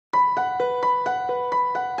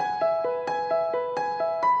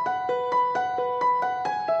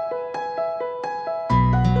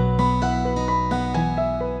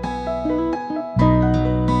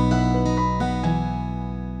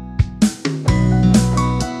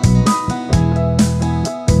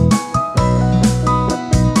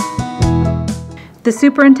The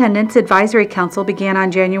Superintendent's Advisory Council began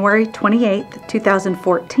on January 28,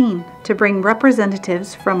 2014, to bring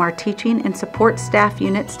representatives from our teaching and support staff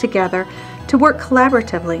units together to work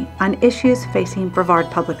collaboratively on issues facing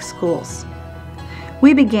Brevard Public Schools.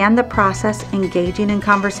 We began the process engaging in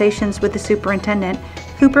conversations with the superintendent,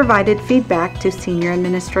 who provided feedback to senior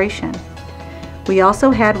administration. We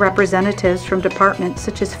also had representatives from departments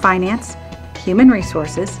such as finance, human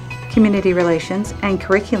resources, community relations, and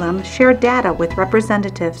curriculum share data with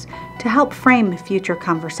representatives to help frame future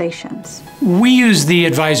conversations. We use the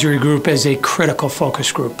advisory group as a critical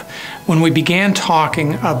focus group. When we began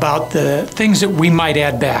talking about the things that we might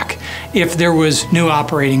add back if there was new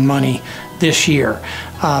operating money this year,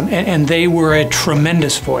 and they were a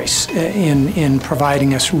tremendous voice in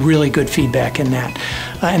providing us really good feedback in that,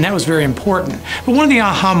 and that was very important. But one of the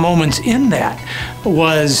aha moments in that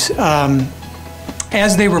was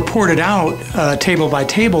as they reported out table by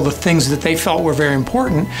table the things that they felt were very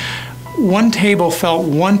important. One table felt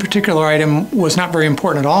one particular item was not very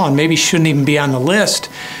important at all and maybe shouldn't even be on the list.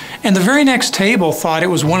 And the very next table thought it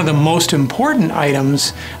was one of the most important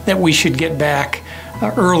items that we should get back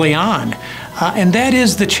early on. And that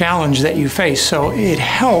is the challenge that you face. So it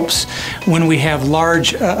helps when we have a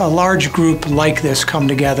large group like this come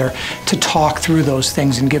together to talk through those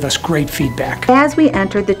things and give us great feedback. As we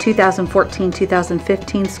entered the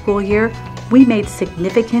 2014-2015 school year, we made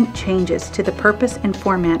significant changes to the purpose and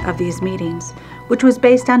format of these meetings, which was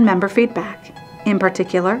based on member feedback. In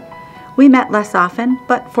particular, we met less often,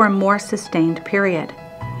 but for a more sustained period.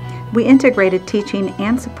 We integrated teaching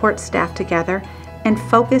and support staff together and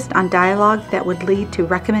focused on dialogue that would lead to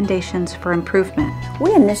recommendations for improvement.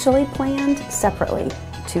 We initially planned separately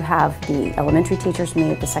to have the elementary teachers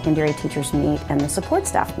meet, the secondary teachers meet, and the support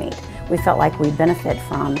staff meet. We felt like we'd benefit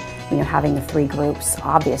from having the three groups,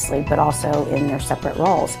 obviously, but also in their separate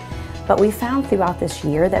roles. But we found throughout this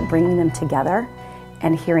year that bringing them together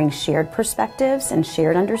and hearing shared perspectives and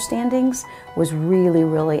shared understandings was really,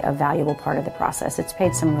 really a valuable part of the process. It's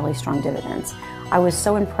paid some really strong dividends. I was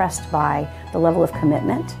so impressed by the level of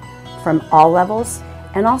commitment from all levels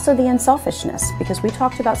and also the unselfishness, because we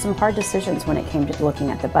talked about some hard decisions when it came to looking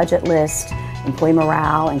at the budget list, employee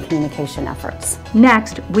morale, and communication efforts.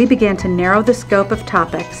 Next, we began to narrow the scope of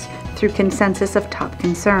topics through consensus of top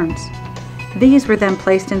concerns. These were then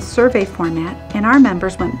placed in survey format, and our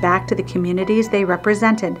members went back to the communities they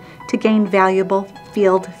represented to gain valuable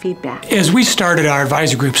field feedback. As we started our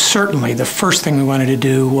advisory group, certainly the first thing we wanted to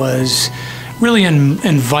do was really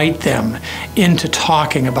invite them into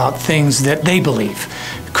talking about things that they believe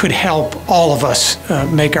could help all of us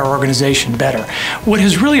make our organization better. What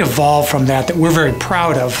has really evolved from that we're very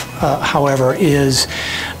proud of, however, is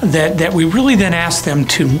that we really then asked them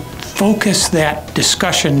to focus that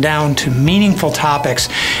discussion down to meaningful topics,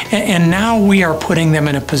 and now we are putting them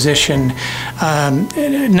in a position,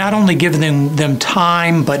 not only giving them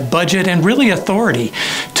time, but budget and really authority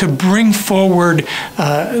to bring forward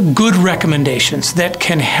good recommendations that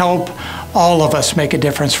can help all of us make a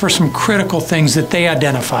difference for some critical things that they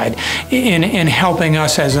identified in helping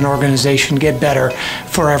us as an organization get better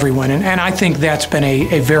for everyone. And I think that's been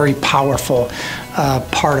a very powerful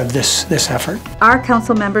part of this effort. Our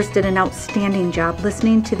council members did an outstanding job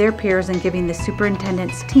listening to their peers and giving the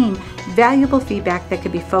superintendent's team valuable feedback that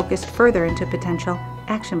could be focused further into potential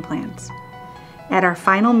action plans. At our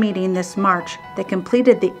final meeting this March that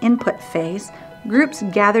completed the input phase, groups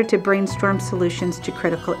gathered to brainstorm solutions to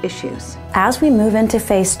critical issues. As we move into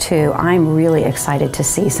phase 2, I'm really excited to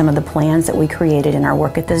see some of the plans that we created in our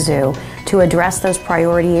work at the zoo to address those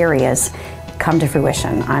priority areas come to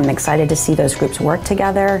fruition. I'm excited to see those groups work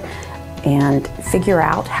together and figure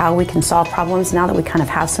out how we can solve problems now that we kind of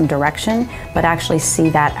have some direction, but actually see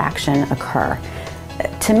that action occur.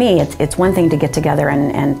 To me, it's one thing to get together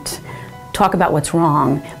and talk about what's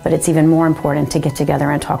wrong, but it's even more important to get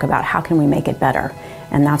together and talk about how can we make it better.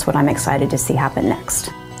 And that's what I'm excited to see happen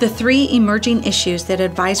next. The three emerging issues that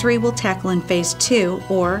advisory will tackle in phase 2,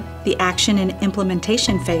 or the action and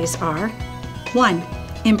implementation phase, are: 1.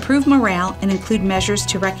 Improve morale and include measures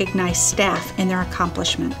to recognize staff and their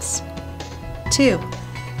accomplishments. 2.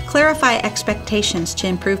 Clarify expectations to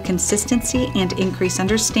improve consistency and increase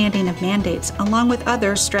understanding of mandates, along with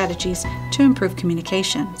other strategies to improve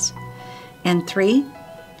communications. And 3,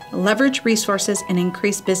 leverage resources and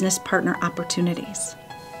increase business partner opportunities.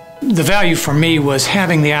 The value for me was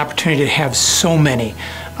having the opportunity to have so many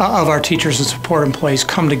of our teachers and support employees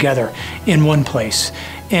come together in one place.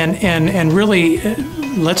 And really,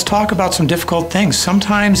 let's talk about some difficult things.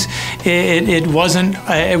 Sometimes it was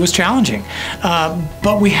challenging,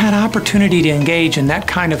 but we had opportunity to engage in that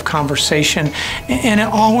kind of conversation, and it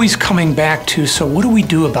always coming back to, so what do we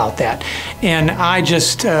do about that? And I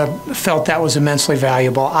just felt that was immensely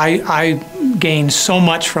valuable. I gained so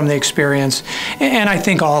much from the experience, and I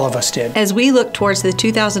think all of us did. As we look towards the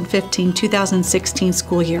 2015-2016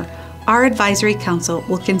 school year, our advisory council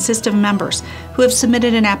will consist of members who have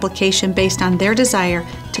submitted an application based on their desire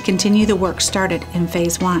to continue the work started in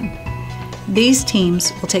Phase 1. These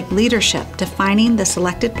teams will take leadership defining the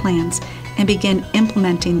selected plans and begin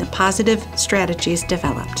implementing the positive strategies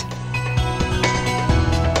developed.